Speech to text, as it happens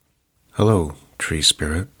Hello, tree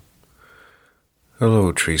spirit.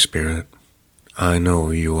 Hello, tree spirit. I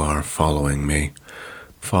know you are following me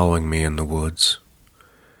in the woods.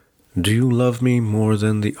 Do you love me more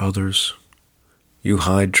than the others? You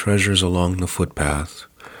hide treasures along the footpath,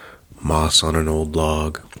 moss on an old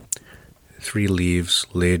log, 3 leaves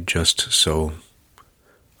laid just so,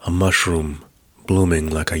 a mushroom blooming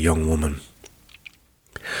like a young woman.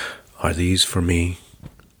 Are these for me?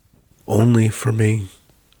 Only for me?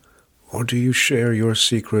 Or do you share your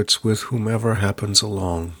secrets with whomever happens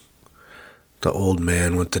along? The old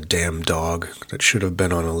man with the damn dog that should have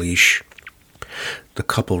been on a leash. The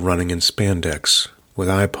couple running in spandex with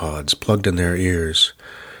iPods plugged in their ears.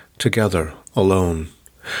 Together, alone.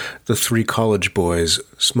 The 3 college boys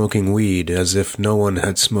smoking weed as if no one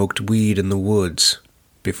had smoked weed in the woods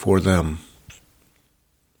before them.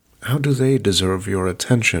 How do they deserve your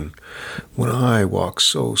attention when I walk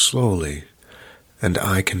so slowly and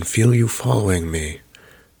I can feel you following me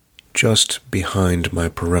just behind my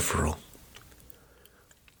peripheral?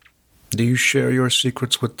 Do you share your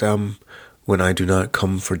secrets with them when I do not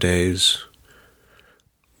come for days?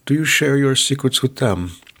 Do you share your secrets with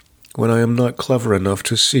them when I am not clever enough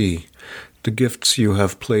to see the gifts you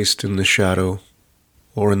have placed in the shadow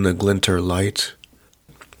or in the glinter light?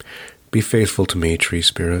 Be faithful to me, tree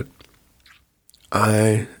spirit.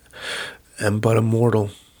 I am but a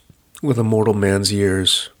mortal with a mortal man's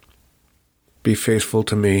years. Be faithful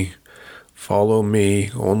to me. Follow me,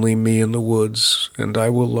 only me in the woods, and I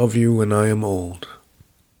will love you when I am old.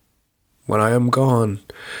 When I am gone,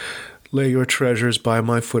 lay your treasures by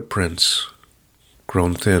my footprints,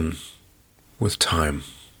 grown thin with time.